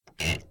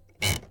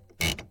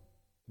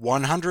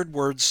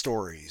100-word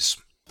stories.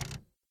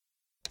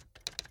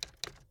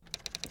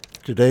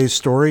 Today's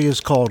story is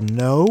called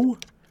No.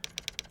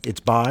 It's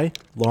by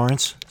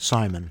Lawrence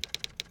Simon.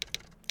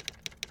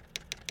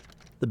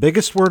 The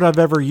biggest word I've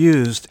ever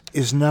used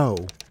is no.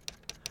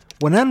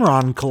 When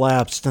Enron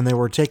collapsed and they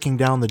were taking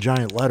down the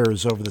giant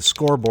letters over the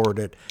scoreboard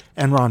at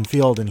Enron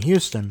Field in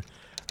Houston,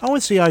 I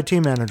was the IT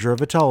manager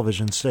of a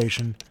television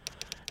station.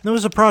 There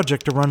was a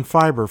project to run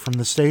fiber from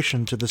the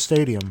station to the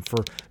stadium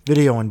for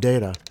video and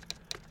data.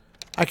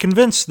 I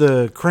convinced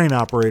the crane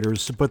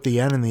operators to put the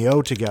N and the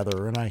O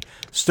together, and I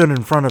stood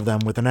in front of them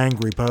with an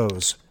angry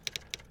pose.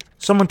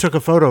 Someone took a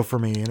photo for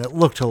me, and it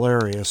looked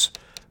hilarious,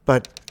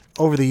 but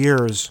over the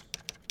years,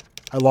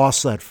 I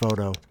lost that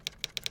photo.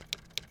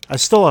 I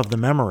still have the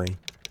memory.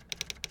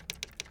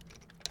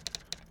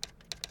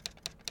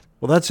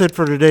 Well, that's it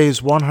for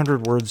today's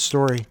 100-word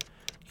story.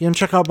 You can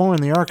check out more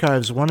in the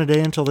archives,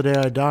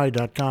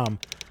 oneadayuntilthedayidie.com.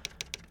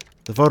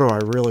 The photo I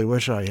really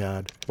wish I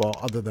had, well,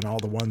 other than all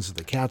the ones of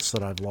the cats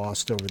that I've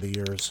lost over the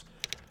years,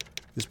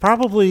 is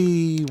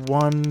probably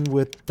one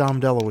with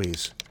Dom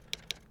DeLuise.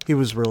 He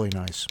was really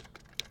nice.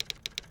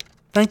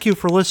 Thank you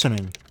for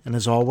listening, and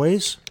as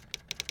always,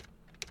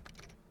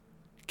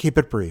 keep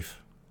it brief.